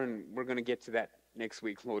more, and we're going to get to that next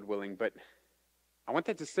week, Lord willing, but I want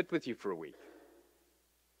that to sit with you for a week.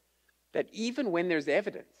 That even when there's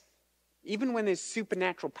evidence, even when there's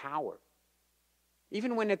supernatural power,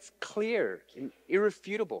 even when it's clear and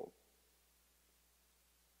irrefutable,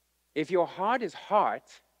 if your heart is hard,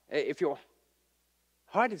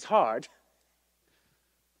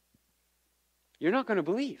 you're not going to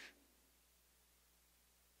believe.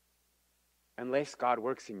 Unless God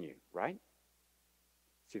works in you, right?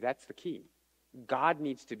 See, that's the key. God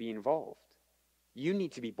needs to be involved. You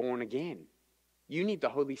need to be born again. You need the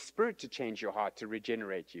Holy Spirit to change your heart, to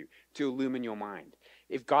regenerate you, to illumine your mind.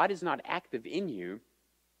 If God is not active in you,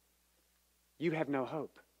 you have no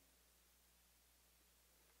hope.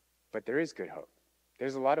 But there is good hope.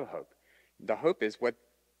 There's a lot of hope. The hope is what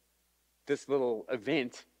this little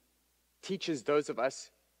event teaches those of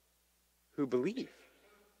us who believe.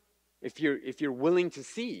 If you're willing to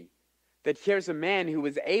see that here's a man who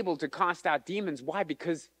was able to cast out demons. Why?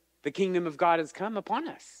 Because the kingdom of God has come upon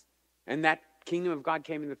us. And that kingdom of God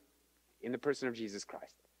came in the person of Jesus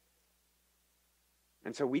Christ.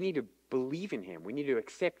 And so we need to believe in him. We need to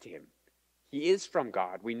accept him. He is from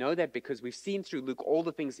God. We know that because we've seen through Luke all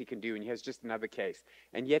the things he can do, and here's just another case.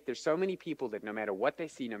 And yet there's so many people that no matter what they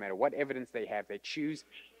see, no matter what evidence they have, they choose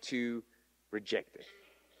to reject it.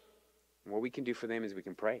 And what we can do for them is we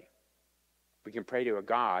can pray. We can pray to a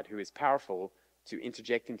God who is powerful to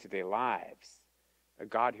interject into their lives, a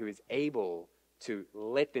God who is able to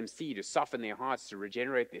let them see, to soften their hearts, to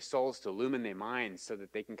regenerate their souls, to illumine their minds so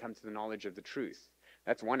that they can come to the knowledge of the truth.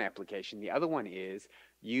 That's one application. The other one is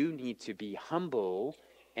you need to be humble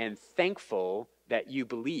and thankful that you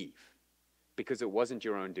believe because it wasn't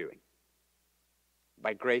your own doing.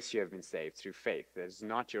 By grace you have been saved through faith. That is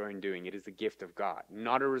not your own doing. It is the gift of God,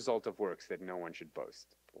 not a result of works that no one should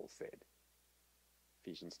boast, Paul said.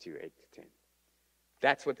 Ephesians 2:8-10.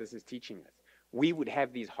 That's what this is teaching us. We would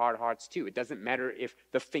have these hard hearts too. It doesn't matter if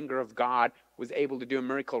the finger of God was able to do a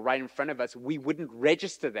miracle right in front of us. We wouldn't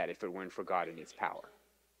register that if it weren't for God and his power.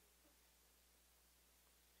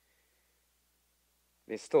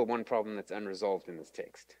 There's still one problem that's unresolved in this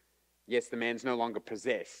text. Yes, the man's no longer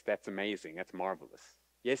possessed. That's amazing. That's marvelous.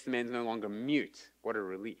 Yes, the man's no longer mute. What a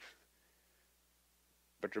relief.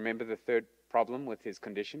 But remember the third problem with his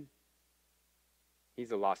condition?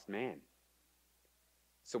 He's a lost man.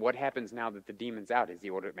 So what happens now that the demon's out? Is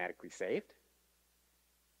he automatically saved?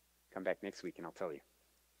 Come back next week and I'll tell you.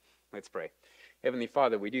 Let's pray. Heavenly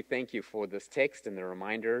Father, we do thank you for this text and the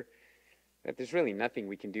reminder that there's really nothing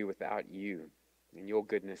we can do without you and your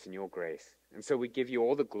goodness and your grace. And so we give you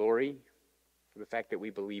all the glory for the fact that we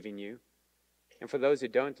believe in you. And for those who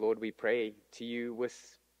don't, Lord, we pray to you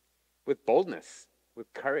with boldness,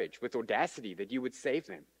 with courage, with audacity, that you would save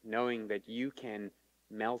them, knowing that you can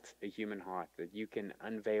melt a human heart, that you can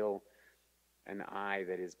unveil an eye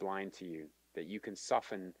that is blind to you, that you can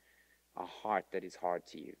soften a heart that is hard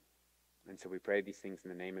to you. And so we pray these things in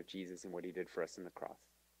the name of Jesus and what he did for us on the cross.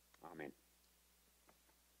 Amen.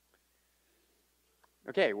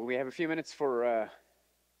 Okay, well, we have a few minutes for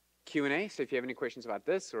Q&A, so if you have any questions about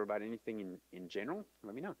this or about anything in general,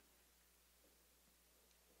 let me know.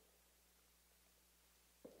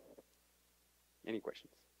 Any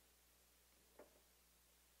questions?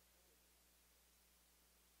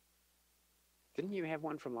 Didn't you have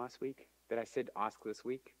one from last week that I said ask this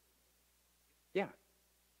week? Yeah.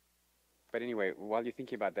 But anyway, while you're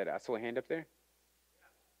thinking about that, I saw a hand up there.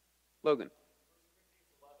 Logan.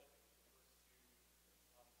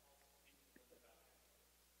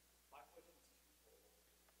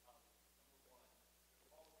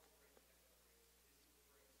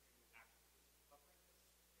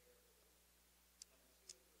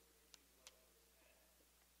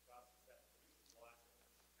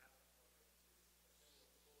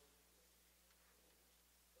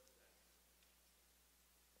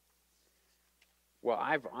 Well,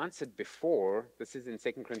 I've answered before. This is in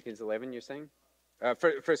 2 Corinthians 11, you're saying? 1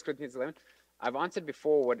 Corinthians 11. I've answered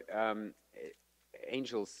before what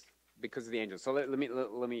angels, because of the angels. So let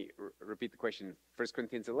me repeat the question. 1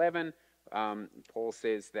 Corinthians 11, Paul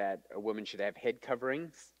says that a woman should have head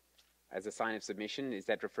coverings as a sign of submission. Is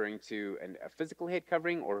that referring to a physical head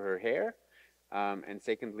covering or her hair? And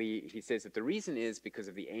secondly, he says that the reason is because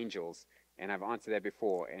of the angels. And I've answered that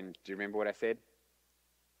before. And do you remember what I said?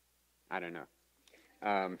 I don't know.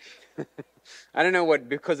 I don't know what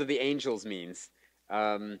because of the angels means.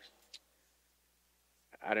 I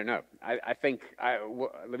don't know. I think,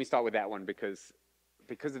 let me start with that one because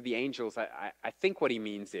of the angels, I think what he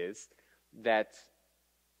means is that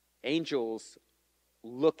angels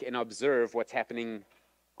look and observe what's happening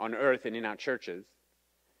on earth and in our churches,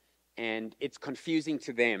 and it's confusing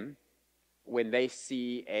to them when they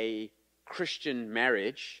see a Christian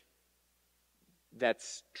marriage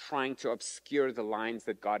that's trying to obscure the lines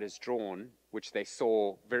that God has drawn, which they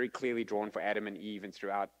saw very clearly drawn for Adam and Eve and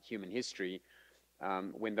throughout human history.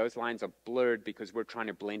 When those lines are blurred because we're trying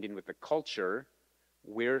to blend in with the culture,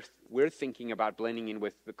 we're thinking about blending in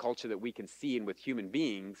with the culture that we can see and with human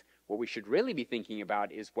beings. What we should really be thinking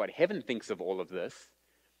about is what heaven thinks of all of this,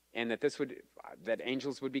 and that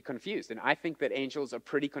angels would be confused. And I think that angels are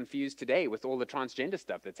pretty confused today with all the transgender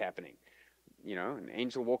stuff that's happening. You know, an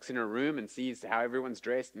angel walks in a room and sees how everyone's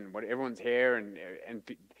dressed and what everyone's hair, and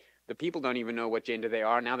the people don't even know what gender they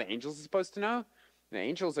are. Now the angels are supposed to know. The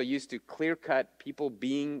angels are used to clear-cut people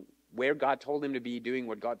being where God told them to be, doing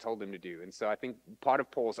what God told them to do. And so I think part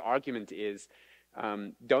of Paul's argument is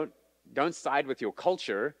don't side with your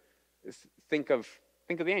culture. Think of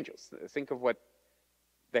the angels. Think of what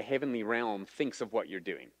the heavenly realm thinks of what you're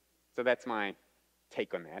doing. So that's my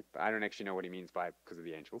take on that. But I don't actually know what he means by because of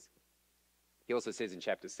the angels. He also says in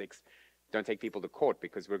chapter 6, don't take people to court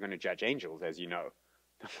because we're going to judge angels, as you know.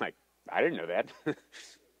 I'm like, I didn't know that.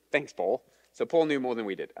 Thanks, Paul. So Paul knew more than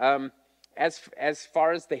we did. As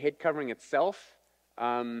far as the head covering itself,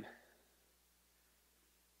 I'll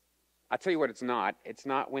tell you what it's not. It's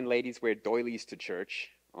not when ladies wear doilies to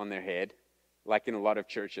church on their head, like in a lot of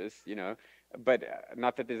churches, you know. But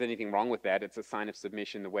not that there's anything wrong with that. It's a sign of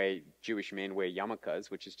submission the way Jewish men wear yarmulkes,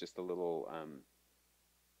 which is just a little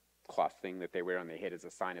cloth thing that they wear on their head as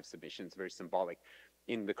a sign of submission. It's very symbolic.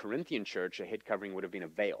 In the Corinthian church, a head covering would have been a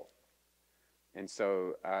veil. And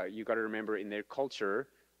so you got to remember in their culture,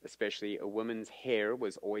 especially a woman's hair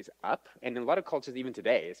was always up. And in a lot of cultures, even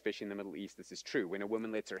today, especially in the Middle East, this is true. When a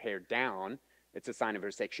woman lets her hair down, it's a sign of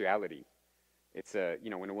her sexuality. It's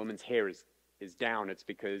when a woman's hair is down, it's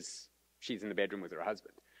because she's in the bedroom with her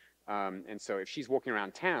husband. And so if she's walking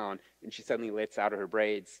around town and she suddenly lets out of her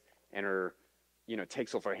braids and her,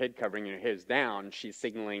 takes off her head covering and her hair's down, she's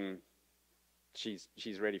signaling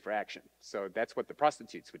she's ready for action. So that's what the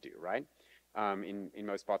prostitutes would do, right? In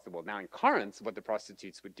most parts of the world. Now in Corinth, what the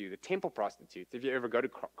prostitutes would do, the temple prostitutes, if you ever go to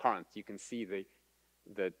Corinth, you can see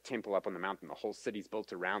the temple up on the mountain. The whole city's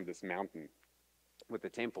built around this mountain with the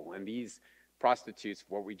temple. And these prostitutes,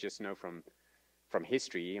 what we just know from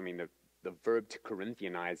history, I mean, the verb to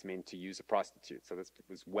Corinthianize meant to use a prostitute. So this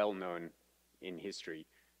was well known in history,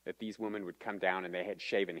 that these women would come down and they had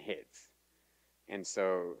shaven heads. And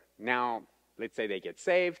so now, let's say they get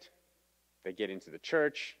saved, they get into the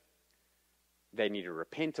church, they need to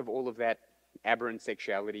repent of all of that aberrant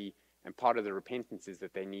sexuality, and part of the repentance is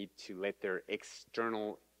that they need to let their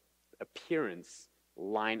external appearance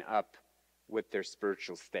line up with their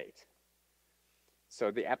spiritual state.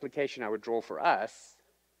 So the application I would draw for us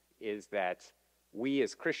is that we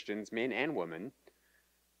as Christians, men and women,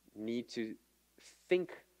 need to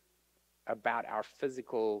think about our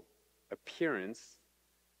physical appearance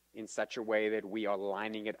in such a way that we are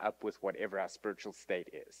lining it up with whatever our spiritual state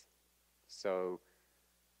is. So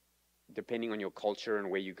depending on your culture and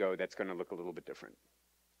where you go, that's going to look a little bit different.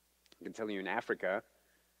 I can tell you in Africa,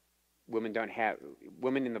 women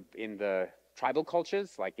in the tribal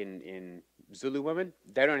cultures, like in Zulu women,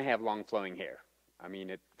 they don't have long flowing hair. I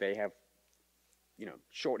mean, they have,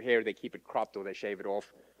 short hair, they keep it cropped or they shave it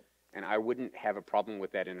off. And I wouldn't have a problem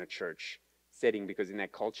with that in a church setting, because in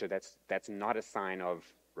that culture, that's not a sign of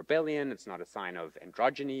rebellion. It's not a sign of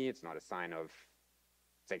androgyny. It's not a sign of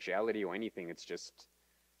sexuality or anything. It's just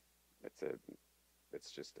a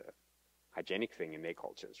hygienic thing in their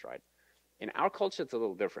cultures, right? In our culture, it's a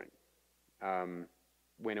little different.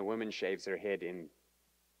 When a woman shaves her head in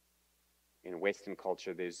Western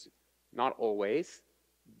culture, there's not always,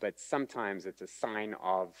 but sometimes it's a sign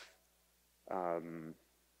of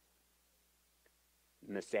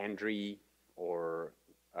misandry or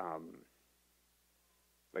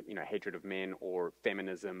hatred of men or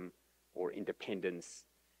feminism or independence.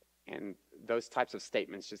 And those types of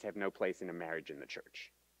statements just have no place in a marriage in the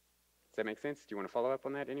church. Does that make sense? Do you want to follow up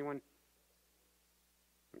on that, anyone?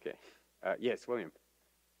 Okay. Yes, William.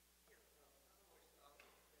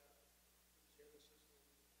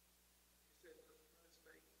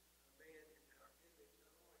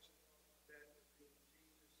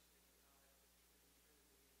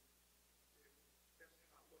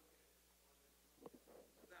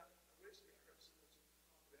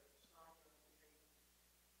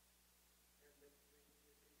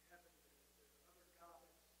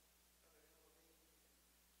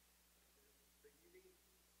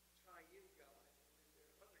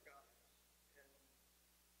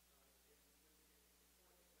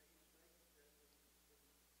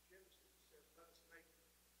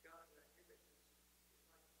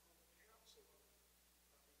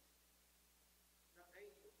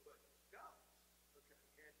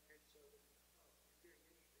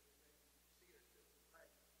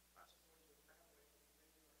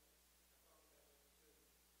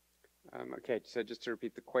 Okay, so just to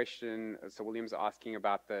repeat the question, so William's asking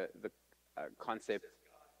about the concept.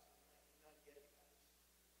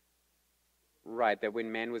 Right, that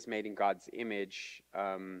when man was made in God's image,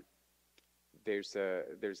 there's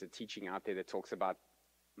a teaching out there that talks about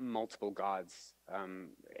multiple gods,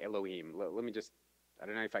 Elohim. Let me just, I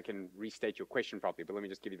don't know if I can restate your question properly, but let me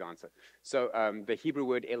just give you the answer. So the Hebrew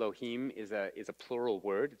word Elohim is a plural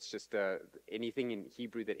word. It's just anything in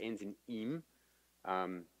Hebrew that ends in im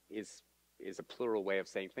is a plural way of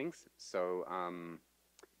saying things. So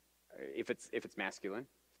if it's masculine,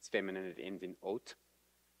 if it's feminine, it ends in ot.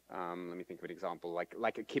 Let me think of an example,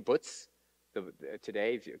 like a kibbutz.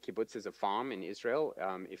 Today, a kibbutz is a farm in Israel.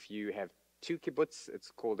 If you have two kibbutz,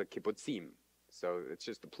 it's called a kibbutzim. So it's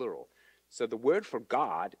just a plural. So the word for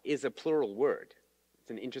God is a plural word.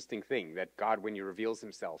 It's an interesting thing that God, when he reveals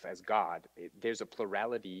himself as God, there's a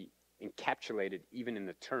plurality encapsulated even in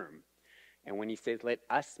the term. And when he says, let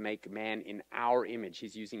us make man in our image,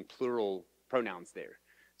 he's using plural pronouns there.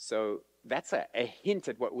 So that's a hint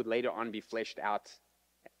at what would later on be fleshed out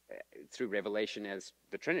through Revelation as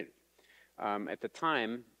the Trinity. At the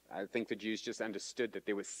time, I think the Jews just understood that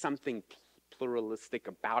there was something pluralistic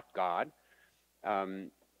about God. And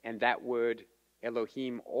that word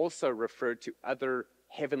Elohim also referred to other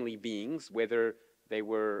heavenly beings, whether they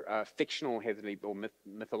were fictional heavenly or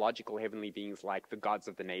mythological heavenly beings like the gods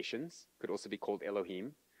of the nations, could also be called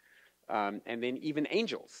Elohim. And then even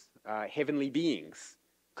angels, heavenly beings,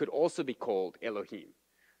 could also be called Elohim.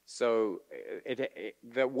 So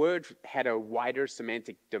the word had a wider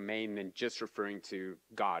semantic domain than just referring to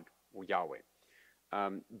God or Yahweh.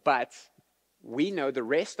 But we know the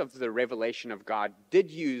rest of the revelation of God did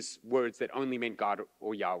use words that only meant God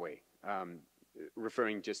or Yahweh,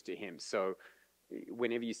 referring just to him. So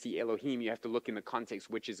whenever you see Elohim, you have to look in the context,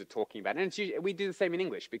 which is it talking about. And it's usually, we do the same in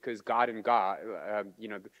English, because God and God,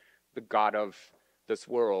 the God of this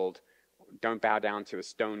world, don't bow down to a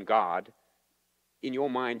stone god, in your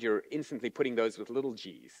mind, you're instantly putting those with little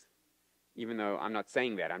g's. Even though I'm not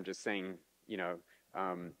saying that, I'm just saying,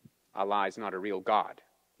 Allah is not a real God,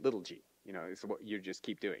 little g, is what you just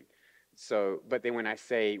keep doing. So, but then when I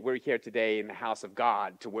say we're here today in the house of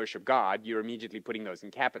God to worship God, you're immediately putting those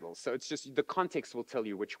in capitals. So it's just the context will tell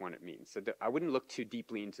you which one it means. So I wouldn't look too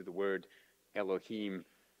deeply into the word Elohim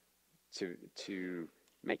to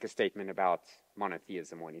make a statement about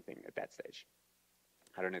monotheism or anything at that stage.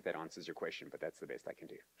 I don't know if that answers your question, but that's the best I can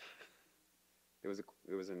do.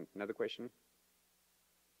 There was another question?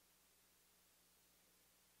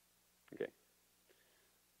 Okay.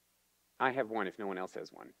 I have one if no one else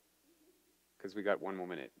has one, because we got one more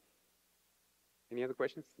minute. Any other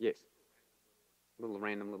questions? Yes. A little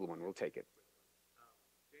random little one. We'll take it.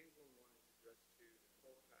 James 1:1 is addressed to the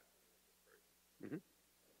 12 tribes in the dispersion. Mm-hmm.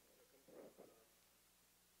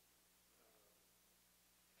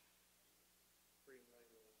 Freedom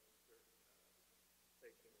Manual,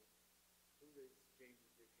 dispensational. Who is James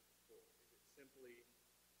written for? Is it simply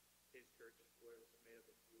his church, where it's made up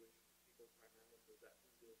of Jewish people primarily? So is that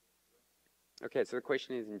who he was addressing? Okay, so the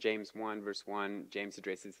question is in James 1, verse 1, James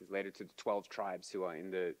addresses his letter to the 12 tribes who are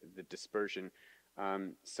in the dispersion.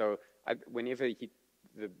 Whenever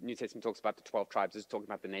the New Testament talks about the 12 tribes, it's talking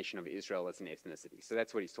about the nation of Israel as an ethnicity. So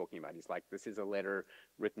that's what he's talking about. He's like, this is a letter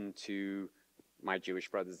written to my Jewish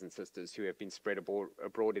brothers and sisters who have been spread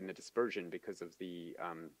abroad in the dispersion because of the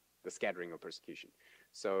scattering or persecution.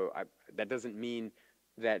 So that doesn't mean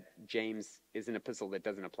that James is an epistle that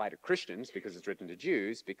doesn't apply to Christians because it's written to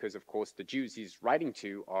Jews, because, of course, the Jews he's writing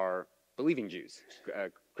to are believing Jews,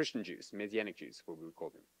 Christian Jews, Messianic Jews, what we would call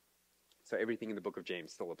them. So everything in the book of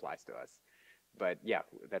James still applies to us. But, yeah,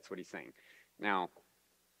 that's what he's saying. Now,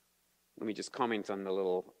 let me just comment on the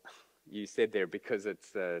little you said there, because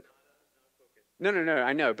it's... No,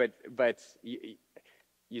 I know, but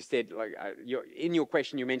you said, like, in your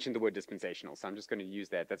question, you mentioned the word dispensational, so I'm just going to use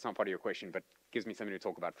that. That's not part of your question, but gives me something to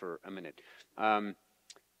talk about for a minute.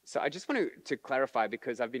 So I just want to clarify,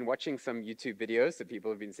 because I've been watching some YouTube videos that people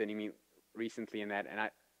have been sending me recently and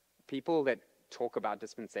people that talk about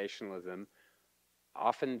dispensationalism,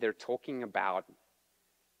 often they're talking about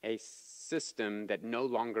a system that no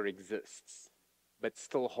longer exists, but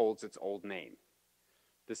still holds its old name.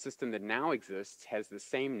 The system that now exists has the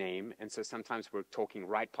same name, and so sometimes we're talking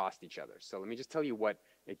right past each other. So let me just tell you what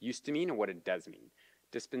it used to mean and what it does mean.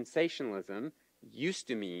 Dispensationalism used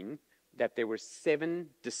to mean that there were 7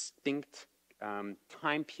 distinct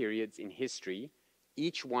time periods in history,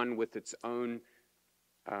 each one with its own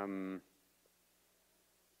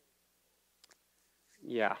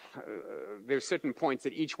there's certain points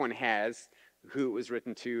that each one has, who it was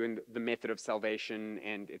written to and the method of salvation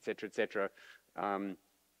and et cetera,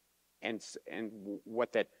 and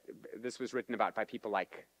what this was written about by people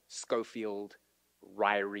like Schofield,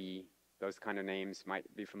 Ryrie, those kind of names might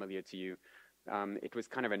be familiar to you. It was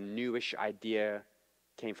kind of a newish idea,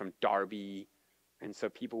 came from Darby, and so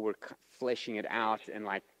people were fleshing it out and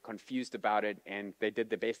like confused about it, and they did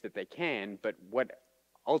the best that they can. But what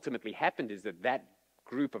ultimately happened is that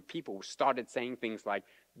group of people started saying things like,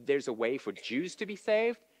 there's a way for Jews to be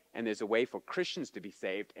saved, and there's a way for Christians to be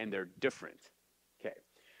saved, and they're different. Okay.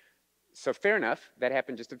 So fair enough, that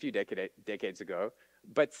happened just a few decades ago.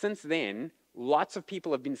 But since then, lots of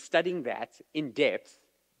people have been studying that in depth,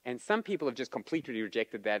 and some people have just completely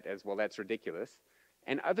rejected that as, well, that's ridiculous.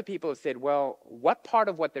 And other people have said, well, what part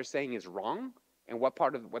of what they're saying is wrong, and what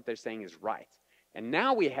part of what they're saying is right? And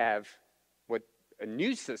now we have a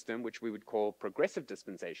new system, which we would call progressive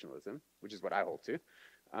dispensationalism, which is what I hold to,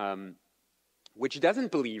 which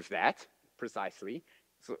doesn't believe that precisely.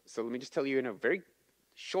 So let me just tell you in a very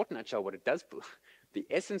short nutshell what it does believe. The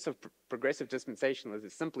essence of progressive dispensationalism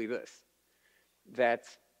is simply this, that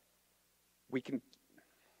we can...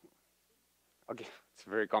 it's a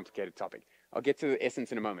very complicated topic. I'll get to the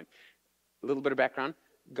essence in a moment. A little bit of background.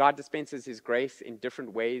 God dispenses his grace in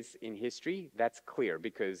different ways in history. That's clear,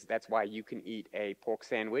 because that's why you can eat a pork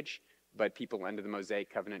sandwich, but people under the Mosaic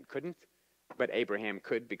covenant couldn't. But Abraham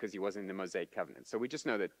could, because he wasn't in the Mosaic covenant. So we just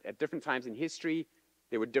know that at different times in history,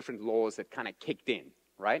 there were different laws that kind of kicked in,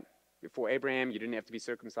 right? Before Abraham, you didn't have to be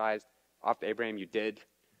circumcised. After Abraham, you did.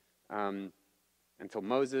 Until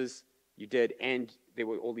Moses, you did. And there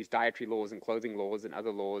were all these dietary laws and clothing laws and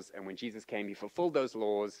other laws. And when Jesus came, he fulfilled those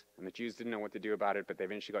laws. And the Jews didn't know what to do about it, but they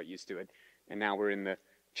eventually got used to it. And now we're in the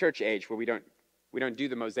church age where we don't do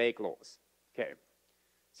the Mosaic laws. Okay.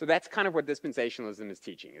 So that's kind of what dispensationalism is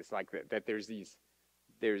teaching. It's like that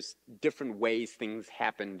there's different ways things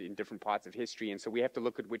happened in different parts of history. And so we have to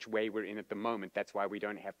look at which way we're in at the moment. That's why we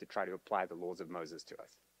don't have to try to apply the laws of Moses to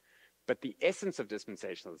us. But the essence of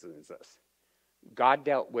dispensationalism is this. God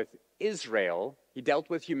dealt with Israel, he dealt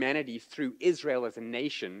with humanity through Israel as a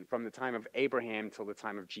nation from the time of Abraham till the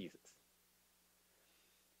time of Jesus.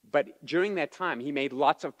 But during that time, he made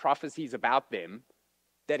lots of prophecies about them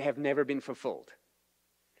that have never been fulfilled.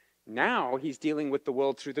 Now he's dealing with the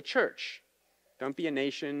world through the church. Don't be a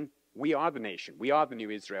nation. We are the nation. We are the new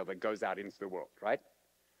Israel that goes out into the world, right?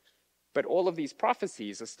 But all of these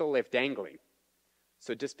prophecies are still left dangling.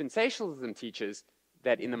 So dispensationalism teaches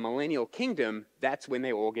that in the millennial kingdom, that's when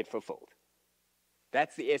they all get fulfilled.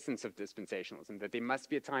 That's the essence of dispensationalism, that there must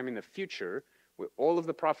be a time in the future where all of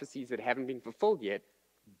the prophecies that haven't been fulfilled yet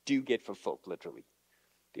do get fulfilled, literally.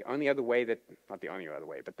 The only other way that, not the only other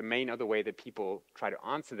way, but the main other way that people try to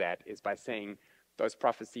answer that is by saying those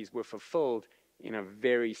prophecies were fulfilled in a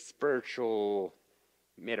very spiritual,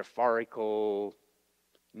 metaphorical,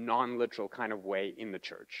 non-literal kind of way in the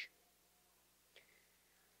church.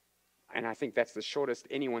 And I think that's the shortest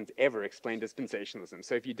anyone's ever explained dispensationalism.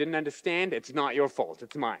 So if you didn't understand, it's not your fault,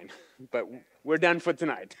 it's mine. But we're done for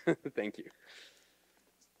tonight. Thank you.